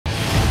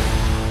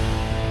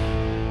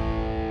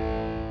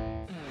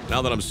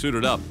Now that I'm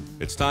suited up,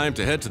 it's time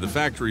to head to the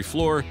factory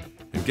floor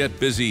and get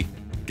busy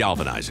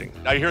galvanizing.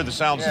 I hear the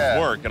sounds of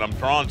work, and I'm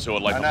drawn to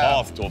it like a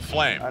moth to a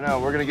flame. I know,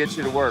 we're gonna get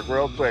you to work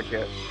real quick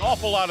here. An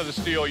awful lot of the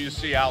steel you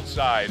see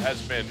outside has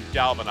been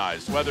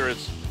galvanized, whether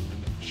it's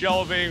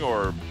shelving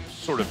or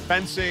sort of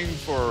fencing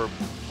for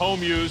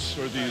home use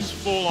or these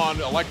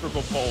full-on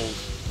electrical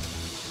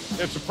poles.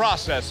 It's a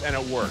process, and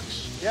it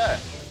works. Yeah.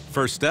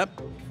 First step,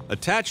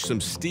 attach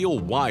some steel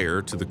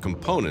wire to the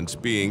components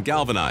being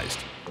galvanized.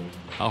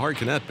 How hard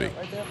can that be?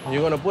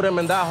 You're gonna put them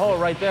in that hole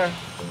right there.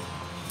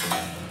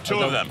 Two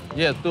of them?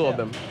 Yeah, two of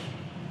them.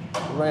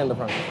 Right in the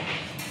front.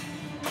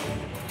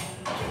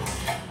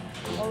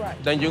 All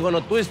right. Then you're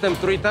gonna twist them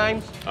 3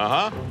 times.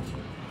 Uh-huh.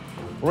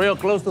 Real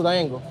close to the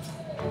angle.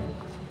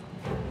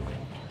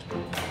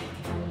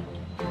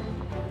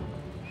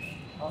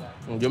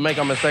 You make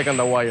a mistake on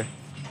the wire.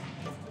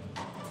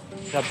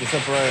 You have to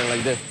separate it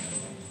like this.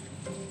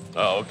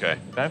 Oh, okay.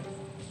 Okay?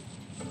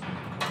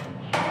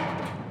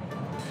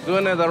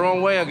 Doing it the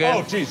wrong way again.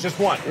 Oh, geez, just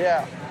one.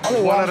 Yeah.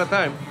 Only one at a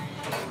time.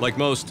 Like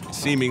most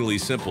seemingly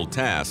simple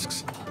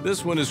tasks,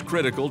 this one is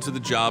critical to the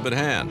job at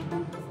hand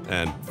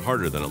and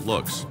harder than it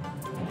looks.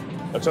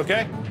 That's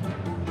okay?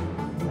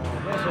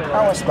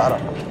 That was better.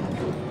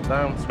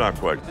 Down. It's not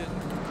quite.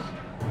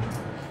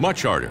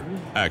 Much harder,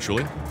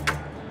 actually.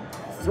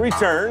 3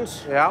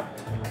 turns. Yeah.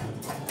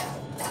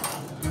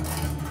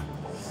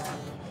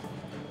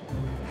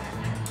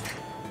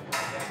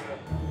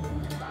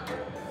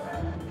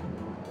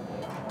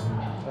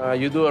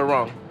 You do it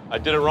wrong. I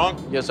did it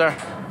wrong? Yes, sir.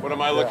 What am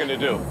I looking to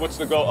do? What's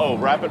the goal? Oh,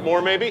 wrap it more,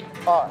 maybe?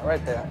 Oh,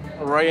 right there.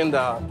 Right in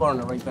the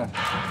corner, right there.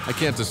 I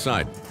can't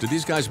decide. Do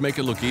these guys make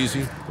it look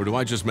easy, or do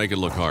I just make it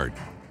look hard?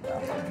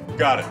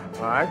 Got it.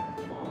 All right.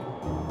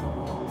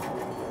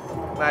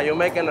 Now you're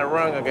making it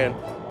wrong again.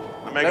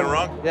 I'm making it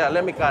wrong? Yeah,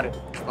 let me cut it.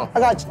 Oh. I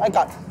got you, I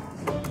got you.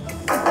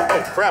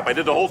 Oh, crap, I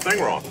did the whole thing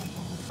wrong.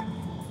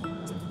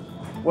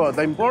 Well,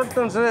 the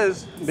importance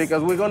is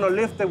because we're gonna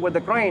lift it with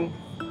the crane,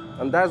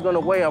 and that's gonna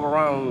weigh up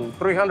around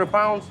 300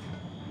 pounds.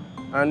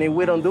 And if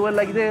we don't do it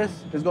like this,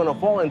 it's gonna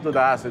fall into the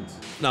acids.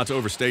 Not to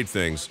overstate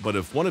things, but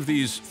if one of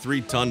these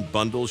 3-ton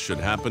bundles should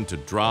happen to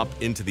drop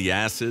into the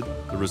acid,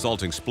 the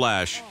resulting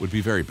splash would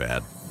be very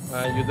bad.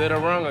 You did it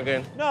wrong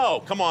again.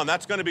 No, come on,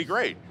 that's gonna be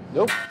great.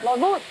 Nope. Not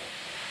good.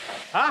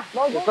 Huh?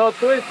 It's so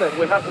twisted,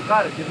 we have to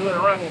cut it. You do it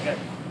wrong again.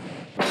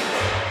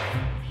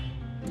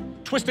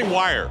 Twisting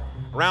wire,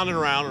 around and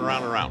around and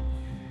around and around.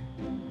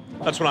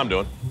 That's what I'm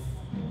doing.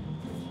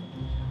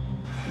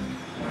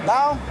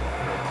 Down.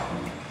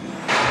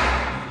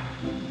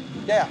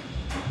 Yeah.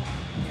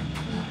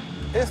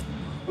 This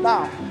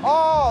down.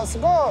 Oh, it's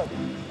good.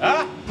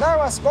 Huh? That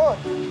was good.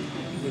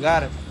 You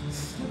got it.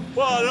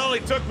 Well, it only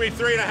took me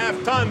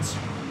 3.5 tons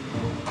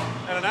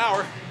in an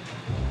hour.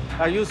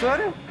 Are you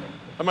sweating?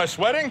 Am I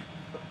sweating?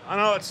 I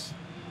know,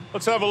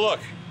 let's have a look.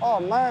 Oh,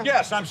 man.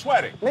 Yes, I'm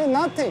sweating. Me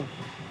nothing.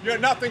 You're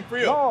nothing for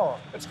you. No.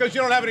 It's because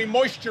you don't have any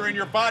moisture in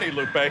your body,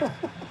 Lupe.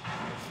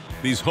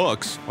 These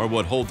hooks are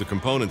what hold the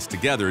components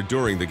together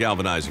during the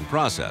galvanizing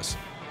process.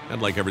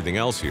 And like everything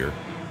else here,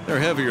 they're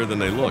heavier than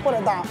they look. Put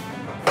it down.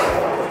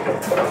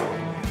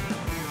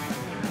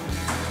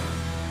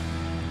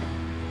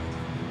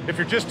 If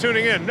you're just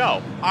tuning in,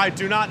 no, I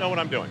do not know what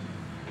I'm doing.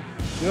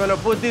 You're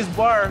gonna put this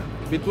bar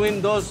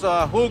between those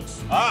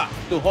hooks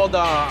to hold the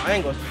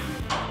angles.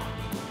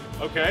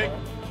 Okay.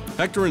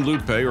 Hector and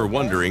Lupe are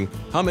wondering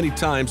how many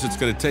times it's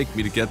going to take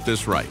me to get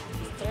this right.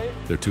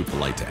 They're too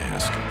polite to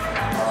ask.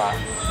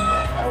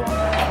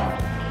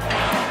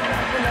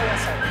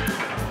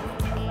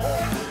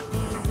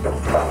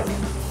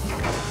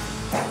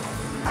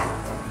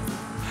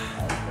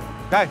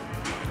 Okay,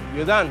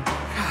 you're done.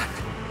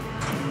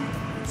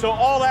 So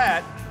all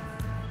that,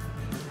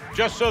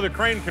 just so the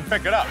crane can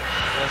pick it up.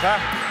 Yes, sir.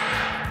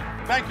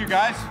 Thank you,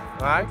 guys.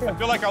 All right. I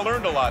feel like I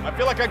learned a lot. I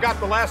feel like I got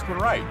the last one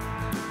right.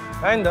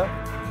 Kinda.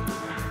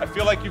 I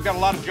feel like you've got a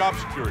lot of job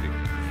security.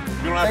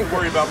 You don't have to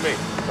worry about me.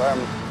 All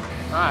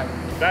right.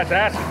 That's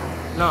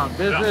acid. No,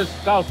 this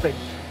is caustic.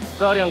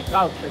 Sodium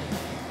caustic.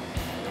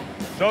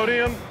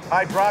 Sodium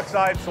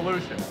hydroxide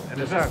solution. And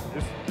Yes,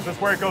 is this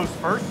where it goes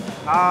first?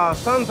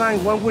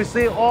 Sometimes when we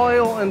see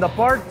oil in the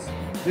parts,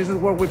 this is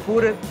where we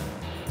put it.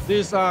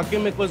 This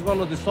chemical is going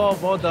to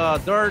dissolve all the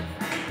dirt,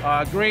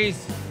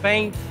 grease,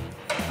 paint,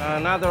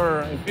 and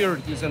other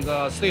impurities in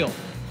the steel.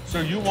 So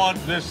you want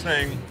this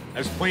thing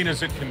as clean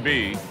as it can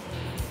be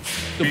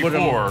To put it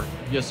before on.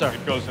 Yes, sir.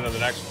 it goes into the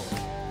next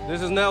one.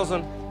 This is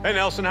Nelson. Hey,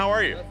 Nelson, how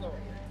are you?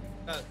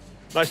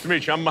 Nice to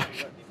meet you. I'm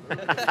Mike.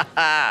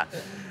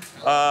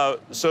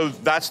 So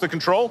that's the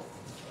control?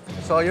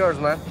 It's all yours,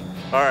 man.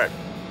 All right.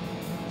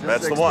 Just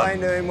That's the one.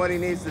 explain to him what he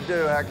needs to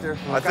do, Hector.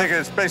 I think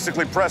it's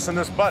basically pressing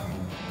this button.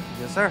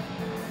 Yes, sir.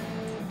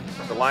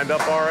 Is it lined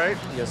up all right?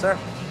 Yes, sir.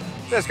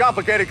 It's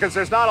complicated because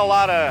there's not a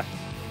lot of,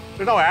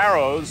 there's no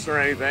arrows or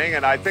anything,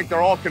 and I think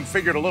they're all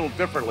configured a little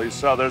differently,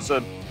 so there's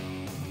a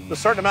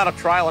certain amount of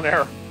trial and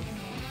error.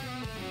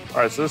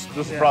 All right, so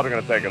this is probably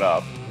going to take it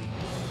up.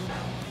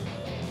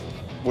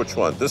 Which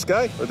one? This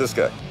guy or this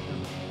guy?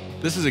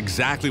 This is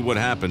exactly what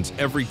happens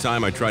every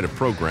time I try to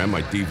program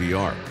my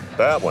DVR.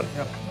 That one.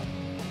 Yep.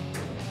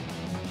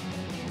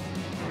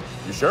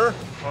 You sure?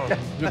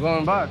 You're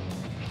going back.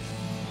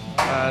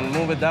 And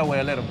move it that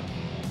way a little bit.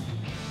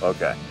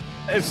 Okay.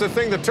 It's the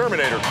thing the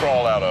Terminator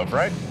crawled out of,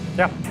 right?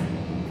 Yeah.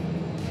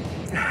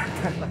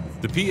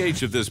 The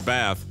pH of this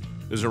bath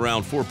is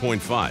around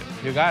 4.5,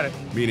 You got it.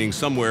 meaning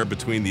somewhere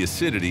between the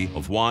acidity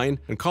of wine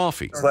and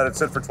coffee. Let's let it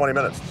sit for 20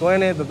 minutes.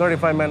 20 to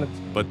 35 minutes.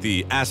 But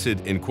the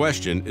acid in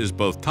question is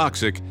both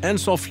toxic and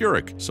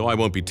sulfuric, so I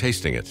won't be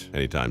tasting it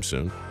anytime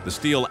soon. The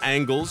Steel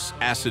Angles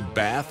acid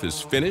bath is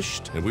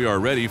finished, and we are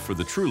ready for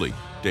the truly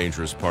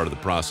dangerous part of the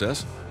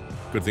process.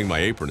 Good thing my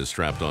apron is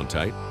strapped on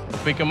tight.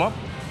 Pick them up.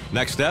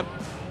 Next step,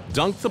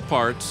 dunk the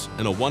parts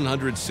in a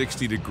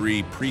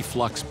 160-degree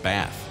preflux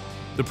bath.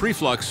 The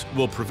preflux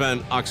will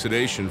prevent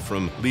oxidation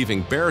from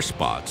leaving bare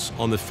spots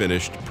on the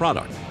finished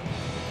product.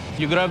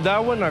 You grab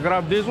that one, I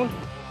grab this one.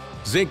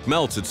 Zinc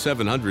melts at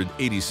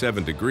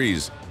 787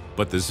 degrees,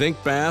 but the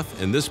zinc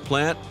bath in this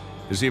plant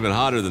is even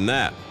hotter than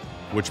that,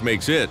 which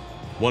makes it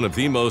one of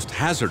the most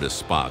hazardous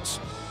spots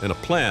in a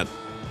plant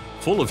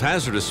full of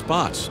hazardous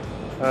spots.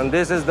 And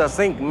this is the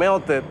zinc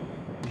melted.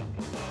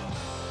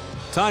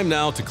 Time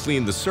now to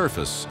clean the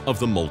surface of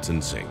the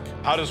molten zinc.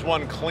 How does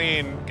one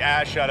clean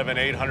ash out of an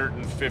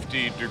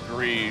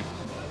 850-degree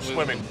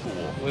swimming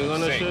pool? We're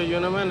gonna Zinc. show you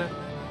in a minute.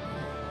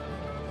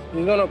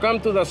 You're gonna come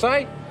to the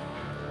side,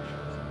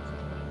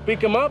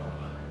 pick them up,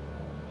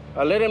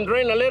 I let them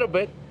drain a little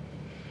bit,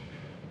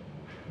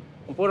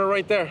 and put it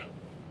right there.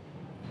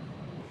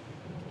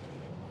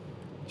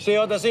 See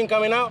all the zinc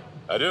coming out?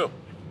 I do.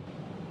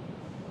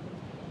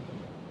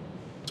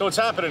 So what's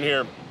happening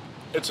here,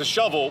 it's a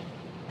shovel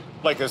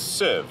like a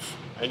sieve,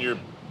 and you're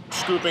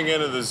scooping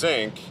into the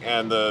zinc,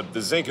 and the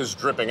zinc is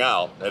dripping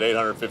out at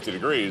 850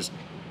 degrees,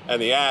 and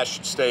the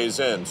ash stays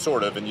in,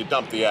 sort of, and you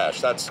dump the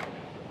ash. That's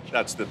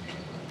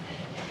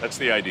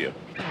the idea.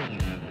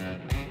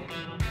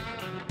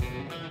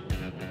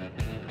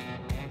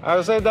 I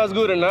would say that's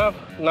good enough.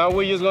 Now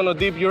we're just gonna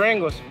dip your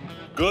angles.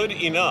 Good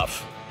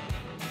enough.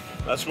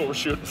 That's what we're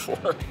shooting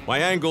for. My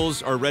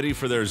angles are ready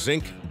for their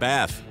zinc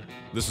bath.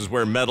 This is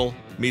where metal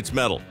meets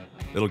metal.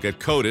 It'll get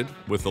coated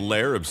with a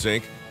layer of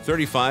zinc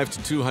 35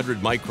 to 200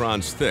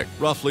 microns thick,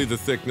 roughly the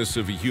thickness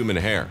of a human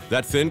hair.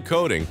 That thin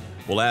coating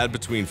will add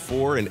between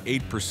 4 and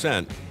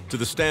 8% to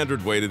the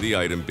standard weight of the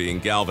item being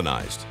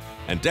galvanized,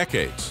 and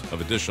decades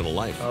of additional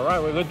life. All right,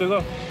 we're good to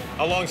go.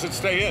 How long does it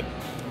stay in?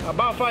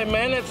 About 5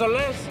 minutes or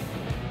less.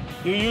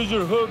 You use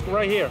your hook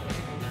right here.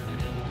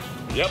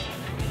 Yep.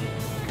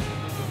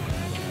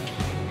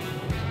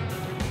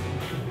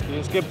 You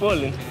just keep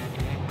pulling.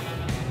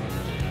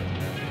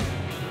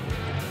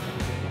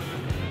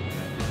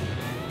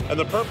 And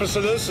the purpose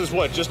of this is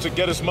what? Just to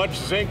get as much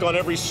zinc on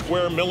every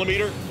square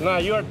millimeter? Now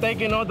you are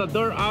taking all the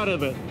dirt out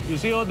of it. You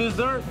see all this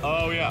dirt?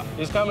 Oh, yeah.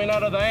 It's coming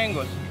out of the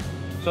angles.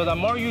 So the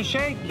more you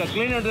shake, the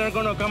cleaner they're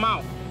gonna come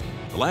out.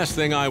 The last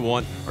thing I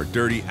want are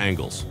dirty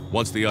angles.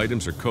 Once the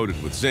items are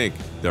coated with zinc,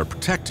 they're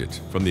protected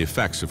from the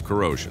effects of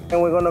corrosion. And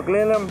we're gonna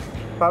clean them,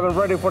 have them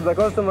ready for the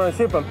customer and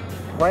ship them.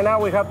 Right now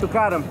we have to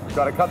cut them.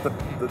 Gotta cut the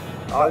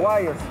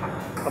wires.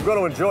 I'm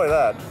gonna enjoy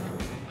that.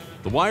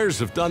 The wires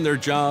have done their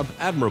job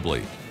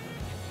admirably.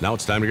 Now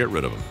it's time to get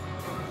rid of them.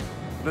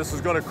 This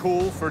is gonna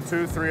cool for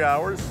 2-3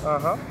 hours.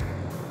 Uh-huh.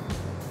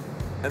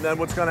 And then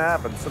what's gonna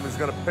happen? Somebody's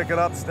gonna pick it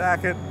up,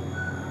 stack it,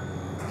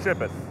 ship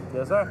it.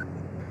 Yes, sir.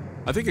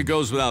 I think it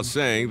goes without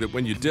saying that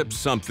when you dip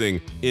something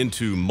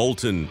into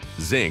molten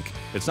zinc,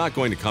 it's not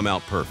going to come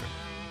out perfect.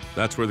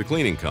 That's where the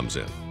cleaning comes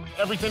in.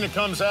 Everything that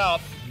comes out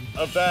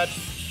of that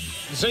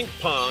zinc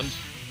pond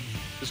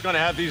is gonna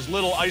have these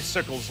little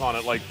icicles on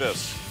it like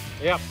this.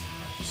 Yep.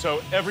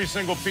 So every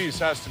single piece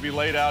has to be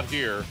laid out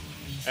here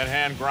and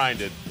hand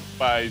grinded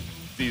by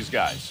these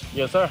guys.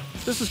 Yes, sir.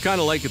 This is kind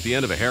of like at the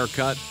end of a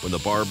haircut when the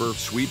barber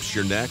sweeps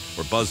your neck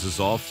or buzzes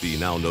off the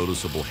now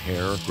noticeable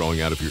hair growing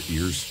out of your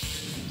ears.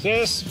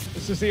 This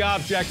is the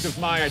object of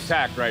my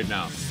attack right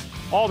now.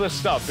 All this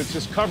stuff, it's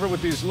just covered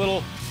with these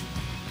little,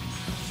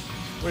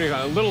 what do you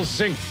call it, little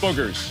zinc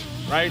boogers,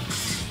 right?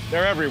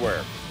 They're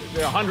everywhere.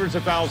 There are hundreds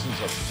of thousands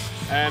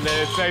of them.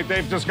 And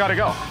they've just got to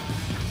go.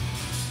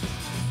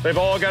 They've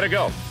all got to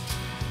go.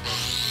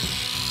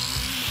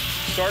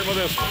 Starting with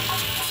this one.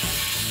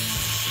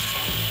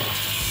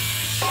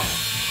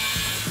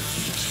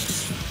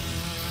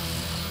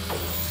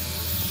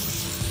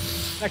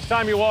 Next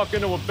time you walk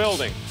into a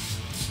building,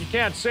 you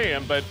can't see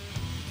them, but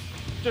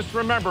just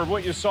remember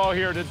what you saw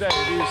here today.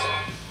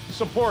 These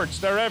supports,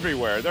 they're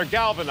everywhere. They're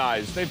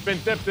galvanized. They've been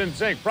dipped in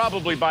zinc,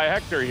 probably by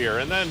Hector here.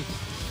 And then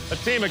a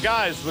team of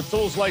guys with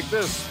tools like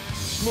this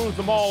smooth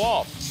them all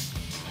off.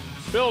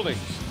 Buildings,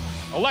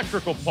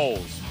 electrical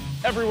poles,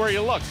 everywhere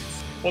you look.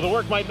 Well, the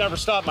work might never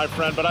stop, my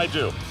friend, but I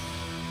do.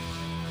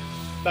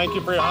 Thank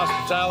you for your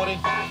hospitality.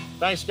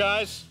 Thanks,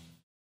 guys.